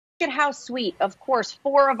at how sweet. Of course,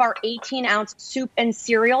 4 of our 18-ounce soup and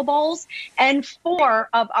cereal bowls and 4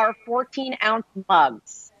 of our 14-ounce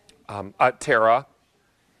mugs. Tara,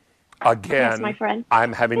 again, yes, my friend.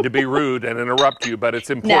 I'm having to be rude and interrupt you, but it's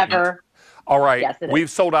important. Never. All right, yes, we've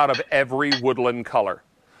sold out of every woodland color.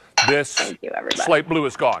 This Thank you, everybody. slate blue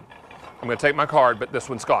is gone. I'm going to take my card, but this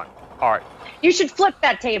one's gone. All right. You should flip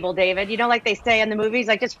that table, David. You know, like they say in the movies,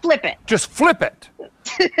 like just flip it. Just flip it.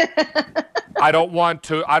 I don't want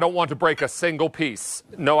to break a single piece.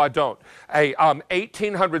 No, I don't. Hey,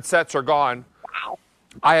 1,800 sets are gone. Wow.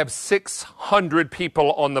 I have 600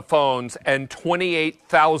 people on the phones and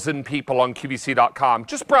 28,000 people on QVC.com.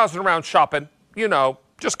 Just browsing around shopping, you know,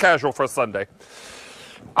 just casual for a Sunday.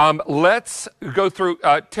 Let's go through,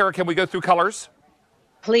 Tara, can we go through colors?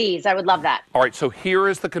 Please, I would love that. All right, so here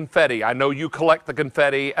is the confetti. I know you collect the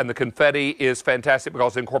confetti, and the confetti is fantastic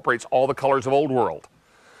because it incorporates all the colors of Old World.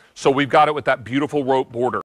 So we've got it with that beautiful rope border.